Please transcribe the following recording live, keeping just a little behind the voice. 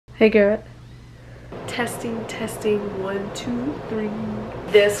Hey Garrett. Testing, testing, 1, 2, 3.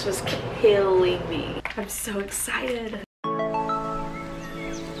 This was killing me. I'm so excited.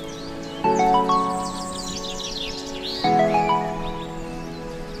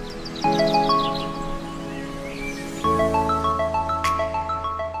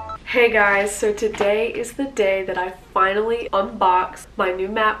 Hey guys, so today is the day that I finally unboxed my new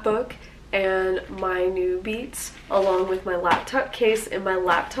MacBook and my new Beats, along with my laptop case and my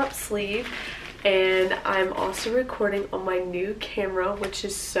laptop sleeve. And I'm also recording on my new camera, which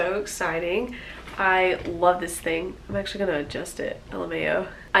is so exciting. I love this thing. I'm actually gonna adjust it, LMAO.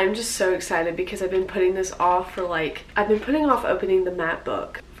 I'm just so excited because I've been putting this off for I've been putting off opening the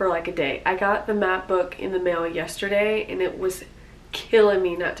MacBook for like a day. I got the MacBook in the mail yesterday and it was killing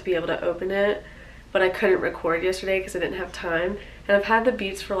me not to be able to open it, but I couldn't record yesterday because I didn't have time. And I've had the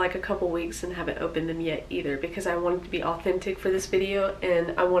Beats for like a couple weeks and haven't opened them yet either because I wanted to be authentic for this video,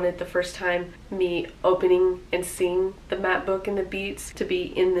 and I wanted the first time me opening and seeing the MacBook and the Beats to be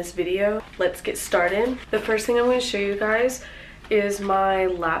in this video. Let's get started. The first thing I'm going to show you guys is my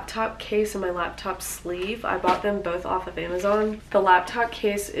laptop case and my laptop sleeve. I bought them both off of Amazon. The laptop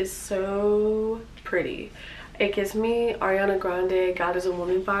case is so pretty. It gives me Ariana Grande God is a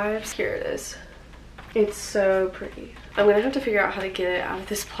Woman vibes. Here it is. It's so pretty. I'm gonna have to figure out how to get it out of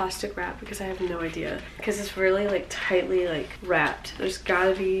this plastic wrap because I have no idea. Because it's really tightly wrapped. There's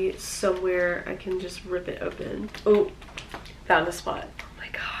gotta be somewhere I can just rip it open. Oh, found a spot. Oh my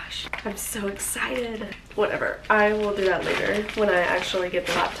gosh, I'm so excited. Whatever, I will do that later when I actually get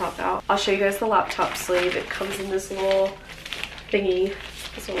the laptop out. I'll show you guys the laptop sleeve. It comes in this little thingy,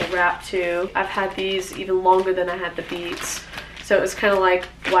 this little wrap too. I've had these even longer than I had the Beats. So it was kind of like,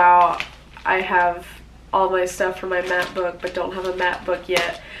 wow, I have all my stuff for my MacBook but don't have a MacBook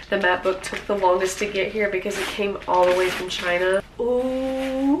yet. The MacBook took the longest to get here because it came all the way from China.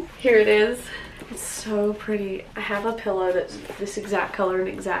 Ooh, here it is. It's so pretty. I have a pillow that's this exact color and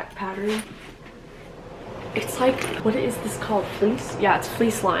exact pattern. It's like, what is this called? Fleece? Yeah, it's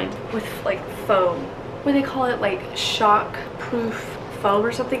fleece lined with foam. What do they call it? Shock proof foam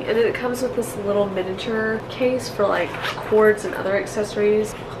or something. And then it comes with this little miniature case for cords and other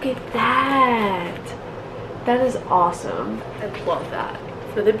accessories. Look at that. That is awesome. I love that.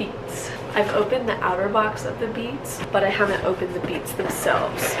 For the Beats, I've opened the outer box of the Beats, but I haven't opened the Beats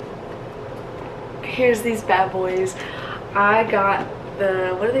themselves. Here's these bad boys. I got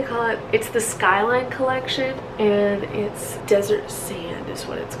the, what do they call it? It's the Skyline collection, and it's Desert Sand is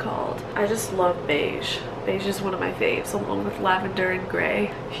what it's called. I just love beige. Beige is one of my faves, along with lavender and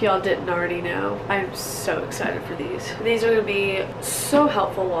gray. If y'all didn't already know, I'm so excited for these. These are gonna be so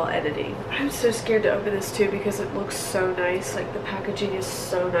helpful while editing. I'm so scared to open this too because it looks so nice. The packaging is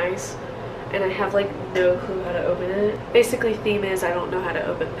so nice, and I have no clue how to open it. Basically, theme is I don't know how to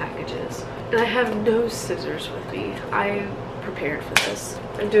open packages, and I have no scissors with me. I prepared for this.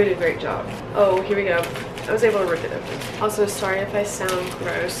 I'm doing a great job. Oh, here we go. I was able to rip it open. Also, sorry if I sound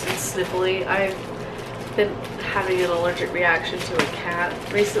gross and sniffly. I've been having an allergic reaction to a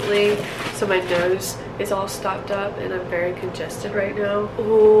cat recently, so my nose is all stopped up and I'm very congested right now.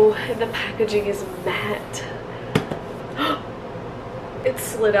 Oh, and the packaging is matte. It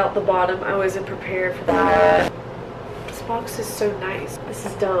slid out the bottom. I wasn't prepared for that. This box is so nice. This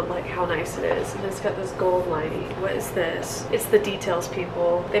is dumb, how nice it is. And it's got this gold lining. What is this? It's the details,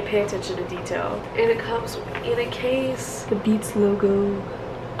 people. They pay attention to detail. And it comes in a case. The Beats logo.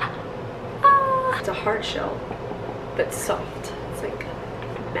 It's a hard shell, but soft. It's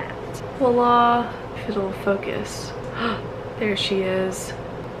matte. Voila! If it'll focus. There she is.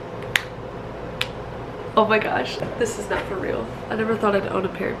 Oh my gosh, this is not for real. I never thought I'd own a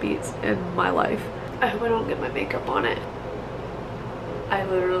pair of Beats in my life. I hope I don't get my makeup on it. I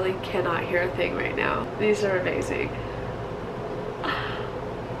literally cannot hear a thing right now. These are amazing.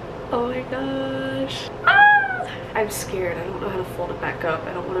 Oh my gosh. I'm scared. I don't know how to fold it back up.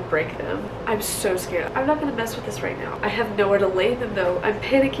 I don't want to break them. I'm so scared. I'm not going to mess with this right now. I have nowhere to lay them though. I'm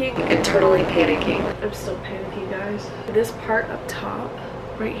panicking, internally panicking. I'm still panicking, guys. This part up top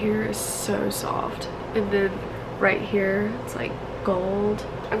right here is so soft. And then right here, it's gold.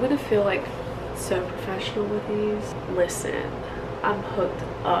 I'm going to feel so professional with these. Listen, I'm hooked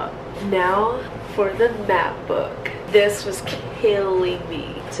up. Now for the MacBook. This was killing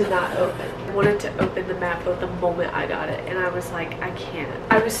me to not open. I wanted to open the MacBook the moment I got it, and I was like, I can't.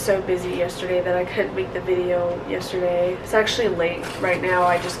 I was so busy yesterday that I couldn't make the video yesterday. It's actually late right now.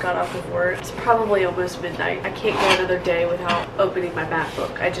 I just got off of work. It's probably almost midnight. I can't go another day without opening my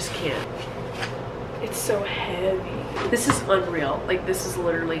MacBook. I just can't. It's so heavy. This is unreal. This is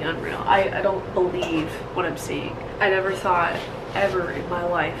literally unreal. I don't believe what I'm seeing. I never thought ever in my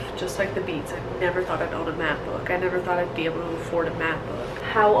life, just like the Beats, I never thought I'd own a MacBook. I never thought I'd be able to afford a MacBook.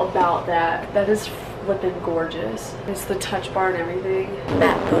 How about that? That is flippin' gorgeous. It's the touch bar and everything.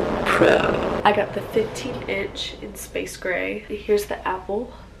 MacBook Pro. I got the 15-inch in space gray. Here's the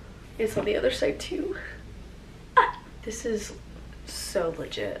Apple. It's on the other side too. This is so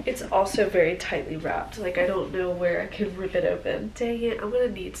legit. It's also very tightly wrapped. Like, I don't know where I can rip it open. Dang it, I'm gonna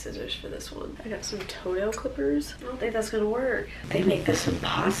need scissors for this one. I got some toenail clippers. I don't think that's gonna work. They make this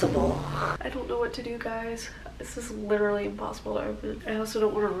impossible. I don't know what to do, guys. This is literally impossible to open. I also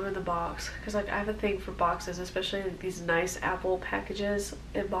don't want to ruin the box because, like, I have a thing for boxes, especially like these nice Apple packages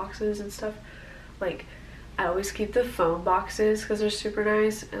and boxes and stuff. Like, I always keep the phone boxes because they're super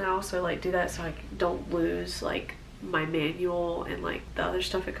nice, and I also like do that so I don't lose like my manual and like the other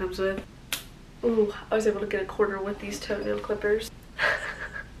stuff it comes with. Ooh, I was able to get a corner with these toenail clippers.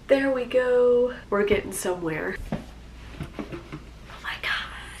 There we go. We're getting somewhere. Oh my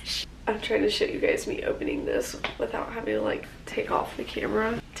gosh. I'm trying to show you guys me opening this without having to like take off the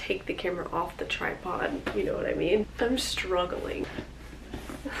camera. Take the camera off the tripod, you know what I mean? I'm struggling.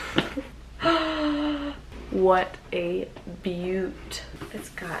 What a beaut. It's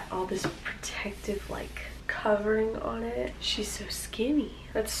got all this protective like covering on it. She's so skinny.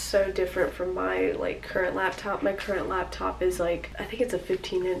 That's so different from my like current laptop. My current laptop is like, I think it's a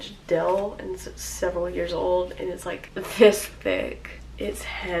 15-inch Dell and it's several years old, and it's like this thick. It's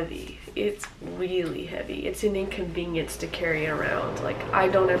heavy. It's really heavy. It's an inconvenience to carry around. Like, I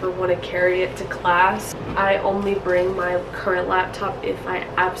don't ever want to carry it to class. I only bring my current laptop if I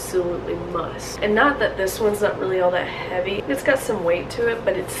absolutely must. And not that this one's not really all that heavy. It's got some weight to it,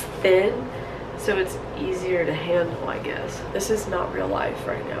 but it's thin, so it's easier to handle, I guess. This is not real life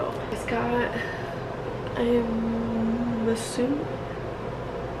right now. It's got, I'm assuming,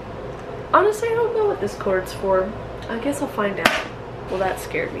 honestly, I don't know what this cord's for. I guess I'll find out. Well, that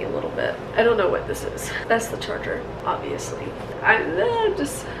scared me a little bit. I don't know what this is. That's the charger, obviously. I'm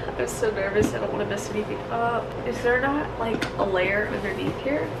so nervous. I don't want to mess anything up. Is there not like a layer underneath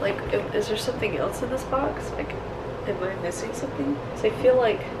here? Like, is there something else in this box? Like, am I missing something? So I feel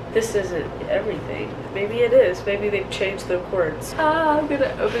like this isn't everything. Maybe it is. Maybe they've changed the cords. I'm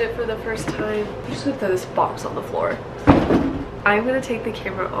gonna open it for the first time. I'm just gonna throw this box on the floor. I'm gonna take the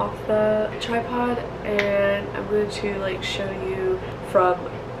camera off the tripod and I'm going to like show you from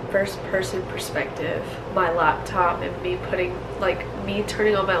first person perspective my laptop, and me putting like me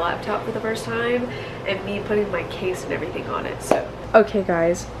turning on my laptop for the first time and me putting my case and everything on it. So okay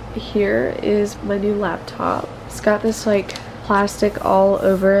guys, here is my new laptop. It's got this like plastic all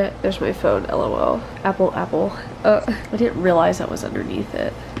over it. There's my phone, lol. Apple. I didn't realize that was underneath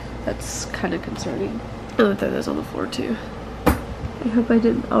it. That's kind of concerning. I'm gonna throw those on the floor too. I hope I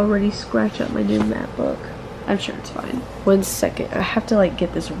didn't already scratch up my new MacBook. I'm sure it's fine. 1 second, I have to like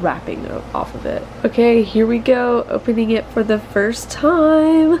get this wrapping off of it. Okay, here we go, opening it for the first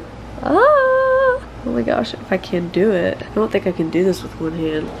time. Ah! Oh my gosh, if I can do it. I don't think I can do this with one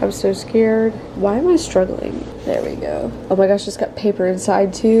hand. I'm so scared. Why am I struggling? There we go. Oh my gosh, it's got paper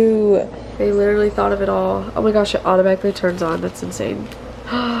inside too. They literally thought of it all. Oh my gosh, it automatically turns on. That's insane.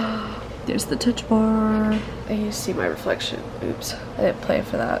 There's the touch bar. I used to see my reflection. Oops, I didn't plan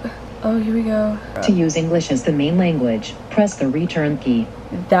for that. Oh, here we go. To use English as the main language, press the return key.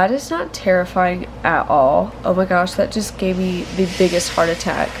 That is not terrifying at all. Oh my gosh, that just gave me the biggest heart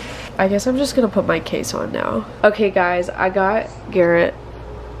attack. I guess I'm just gonna put my case on now. Okay guys, I got Garrett.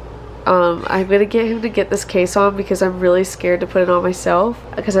 I'm gonna get him to get this case on because I'm really scared to put it on myself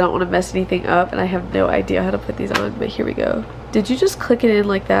because I don't want to mess anything up and I have no idea how to put these on, but here we go. Did you just click it in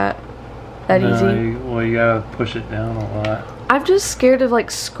like that? That easy? Well, you gotta push it down a lot. I'm just scared of like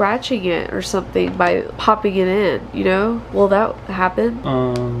scratching it or something by popping it in, you know? Will that happen?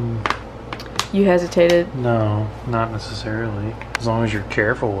 You hesitated? No, not necessarily. As long as you're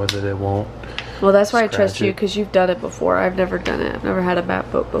careful with it, it won't. Well, that's why I trust you, because you've done it before. I've never done it. I've never had a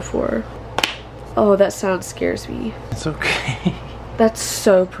MacBook before. Oh, that sound scares me. It's okay. That's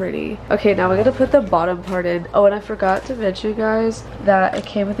so pretty. Okay, now we're gonna put the bottom part in. Oh, and I forgot to mention, guys, that it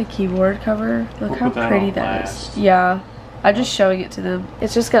came with a keyboard cover. Look how pretty that is. Yeah, I'm just showing it to them.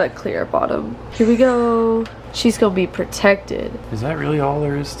 It's just got a clear bottom. Here we go. She's gonna be protected. Is that really all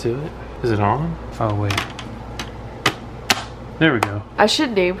there is to it? Is it on? Oh, wait. There we go. I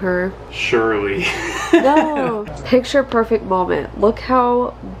should name her Shirley. No. Picture perfect moment. Look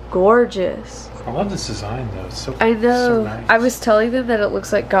how gorgeous. I love this design though. It's so I know. So nice. I was telling them that it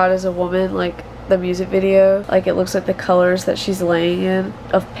looks like God is a woman, like the music video. Like it looks like the colors that she's laying in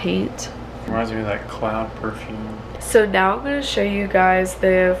of paint. Reminds me of that cloud perfume. So now I'm going to show you guys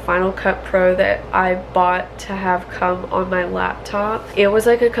the Final Cut Pro that I bought to have come on my laptop. It was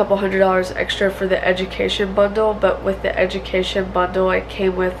like a couple $100 extra for the education bundle, but with the education bundle it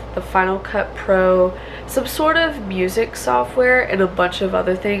came with the Final Cut Pro, some sort of music software, and a bunch of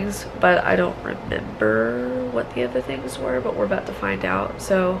other things, but I don't remember what the other things were, but we're about to find out.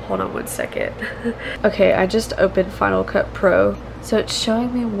 So hold on one second. Okay, I just opened Final Cut Pro. So it's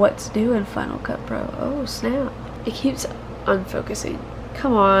showing me what's new in Final Cut Pro. Oh snap. It keeps unfocusing.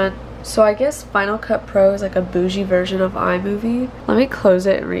 Come on. So I guess Final Cut Pro is like a bougie version of iMovie. Let me close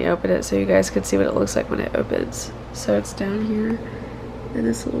it and reopen it so you guys can see what it looks like when it opens. So it's down here in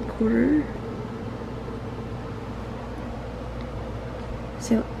this little corner.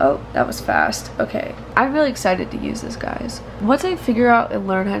 See, oh, that was fast. Okay, I'm really excited to use this, guys. Once I figure out and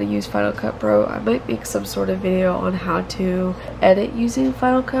learn how to use Final Cut Pro, I might make some sort of video on how to edit using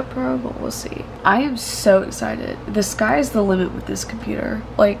Final Cut Pro, but we'll see. I am so excited. The sky's the limit with this computer.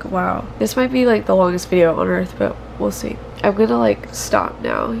 Like, wow. This might be like the longest video on earth, but we'll see. I'm gonna like stop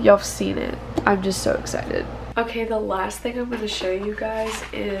now. Y'all have seen it. I'm just so excited. Okay, the last thing I'm going to show you guys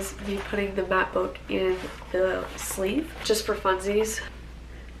is me putting the MacBook in the sleeve, just for funsies.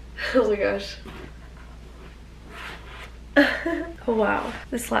 Oh my gosh. Oh wow,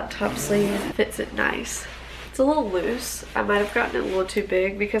 this laptop sleeve fits it nice. It's a little loose. I might have gotten it a little too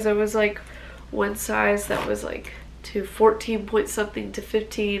big because it was like one size that was like to 14 point something to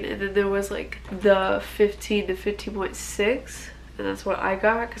 15, and then there was like the 15 to 15.6, and that's what I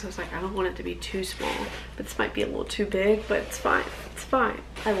got because I was like, I don't want it to be too small, but this might be a little too big, but it's fine. It's fine.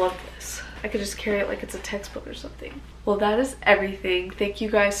 I love this. I could just carry it like it's a textbook or something. Well, that is everything. Thank you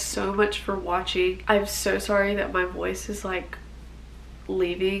guys so much for watching. I'm so sorry that my voice is like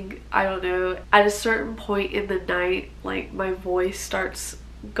leaving. I don't know. At a certain point in the night, like my voice starts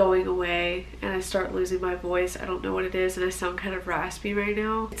going away and I start losing my voice. I don't know what it is, and I sound kind of raspy right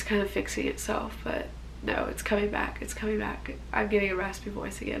now. It's kind of fixing itself, but no, it's coming back. It's coming back. I'm getting a raspy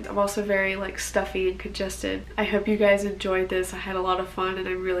voice again. I'm also very like stuffy and congested. I hope you guys enjoyed this. I had a lot of fun and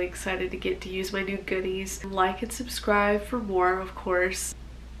I'm really excited to get to use my new goodies. Like and subscribe for more, of course.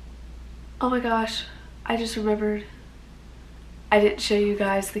 Oh my gosh, I just remembered I didn't show you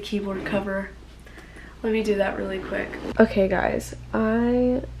guys the keyboard cover. Let me do that really quick. Okay guys,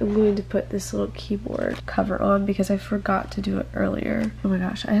 I am going to put this little keyboard cover on because I forgot to do it earlier. Oh my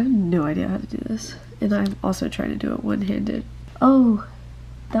gosh, I have no idea how to do this. And I'm also trying to do it one-handed. Oh,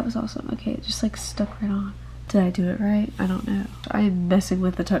 that was awesome. Okay, it just like stuck right on. Did I do it right? I don't know. I am messing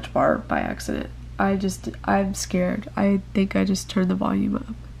with the touch bar by accident. I'm scared. I think I just turned the volume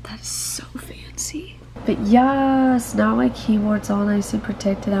up. That is so fancy. But yes, now my keyboard's all nice and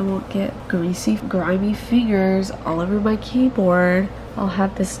protected. I won't get greasy, grimy fingers all over my keyboard. I'll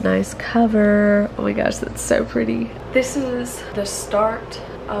have this nice cover. Oh my gosh, that's so pretty. This is the start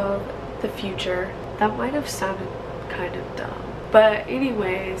of the future. That might have sounded kind of dumb. But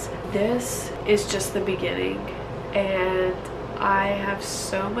anyways, this is just the beginning. And I have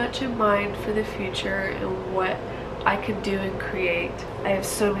so much in mind for the future and what I can do and create. I have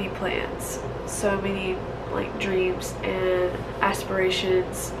so many plans, so many like dreams and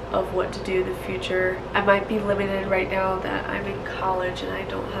aspirations of what to do in the future. I might be limited right now that I'm in college and I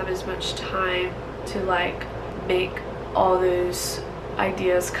don't have as much time to like make all those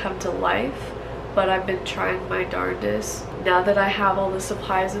ideas come to life, but I've been trying my darndest. Now that I have all the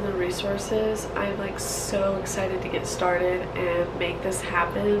supplies and the resources, I'm like so excited to get started and make this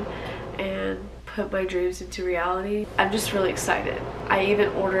happen and put my dreams into reality. I'm just really excited. I even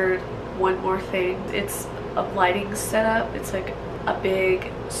ordered one more thing. It's a lighting setup. It's like a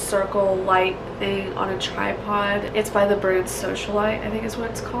big circle light thing on a tripod. It's by the brand Socialite, I think is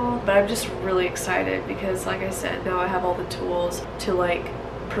what it's called. But I'm just really excited because like I said, now I have all the tools to like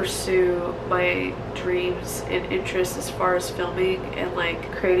pursue my dreams and interests as far as filming and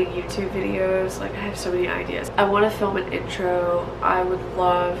like creating YouTube videos. Like I have so many ideas. I want to film an intro. I would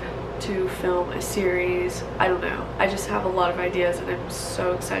love to film a series. I don't know. I just have a lot of ideas and I'm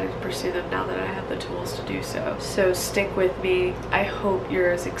so excited to pursue them now that I have the tools to do so. So stick with me. I hope you're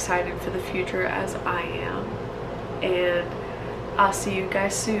as excited for the future as I am. And I'll see you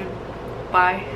guys soon. Bye.